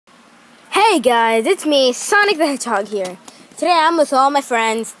Hey guys, it's me, Sonic the Hedgehog here. Today I'm with all my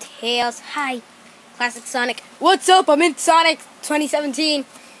friends, Tails, hi, Classic Sonic, what's up, I'm in Sonic 2017,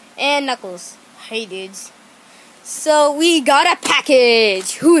 and Knuckles, hey dudes. So we got a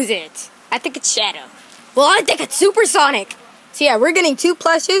package. Who is it? I think it's Shadow. Well, I think it's Super Sonic. So yeah, we're getting two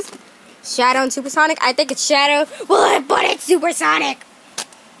plushes, Shadow and Super Sonic. I think it's Shadow, but it's Super Sonic.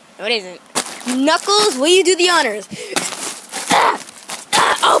 No, it isn't. Knuckles, will you do the honors?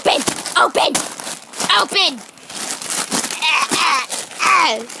 Open! Open! Open!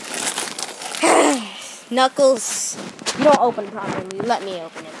 Knuckles, you don't open properly. Let me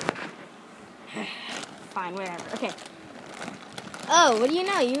open it. Fine, whatever. Okay. Oh, what do you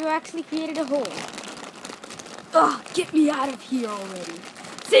know? You actually created a hole. Ugh, get me out of here already.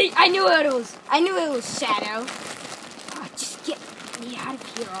 See, I knew it was Shadow. Oh, just get me out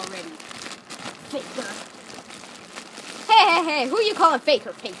of here already. Faker. Hey, who are you calling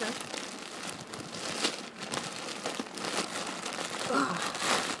Faker, Faker?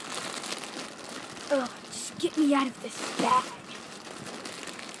 Ugh, just get me out of this bag.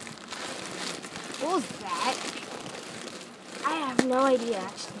 What was that? I have no idea,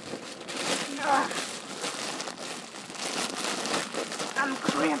 actually. Ugh. I'm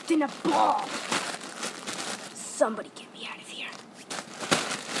cramped in a ball. Somebody get me out of here.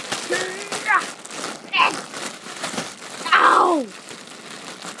 Ow!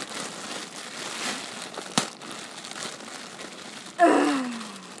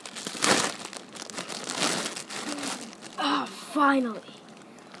 Oh, finally.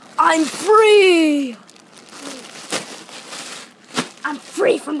 I'm free! I'm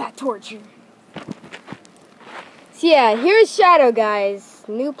free from that torture. So yeah, here's Shadow, guys.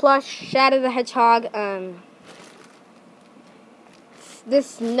 New plush, Shadow the Hedgehog.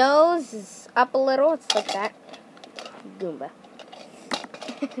 This nose is up a little. It's like that. Goomba.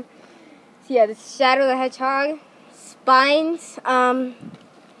 So yeah, this is Shadow the Hedgehog. Spines.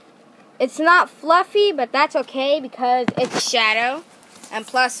 It's not fluffy, but that's okay because it's Shadow. And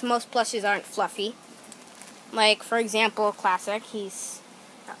plus, most plushes aren't fluffy. Like, for example, Classic. He's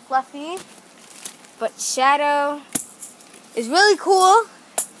not fluffy. But Shadow is really cool.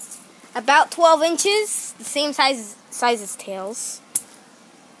 About 12 inches. The same size as Tails.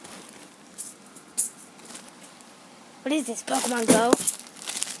 What is this, Pokemon Go?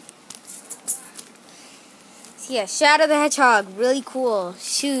 So yeah, Shadow the Hedgehog, really cool.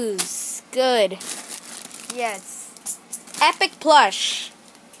 Shoes, good. Yeah, it's epic plush.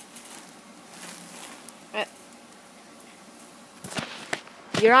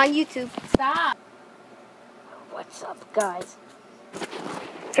 You're on YouTube. Stop. What's up, guys?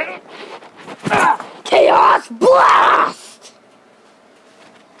 Chaos Blast!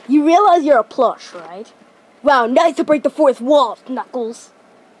 You realize you're a plush, right? Wow, nice to break the fourth wall, Knuckles.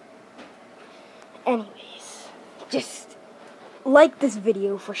 Anyways, just like this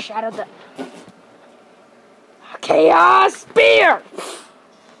video for Shadow the Chaos Spear!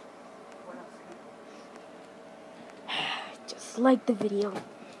 Just like the video.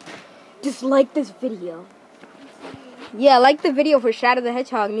 Just like this video. Yeah, like the video for Shadow the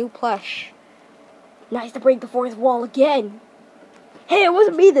Hedgehog, new plush. Nice to break the fourth wall again. Hey, it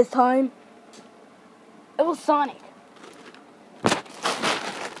wasn't me this time. It was Sonic.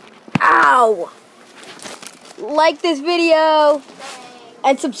 Ow! Like this video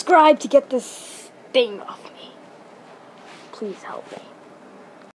and subscribe to get this thing off me. Please help me.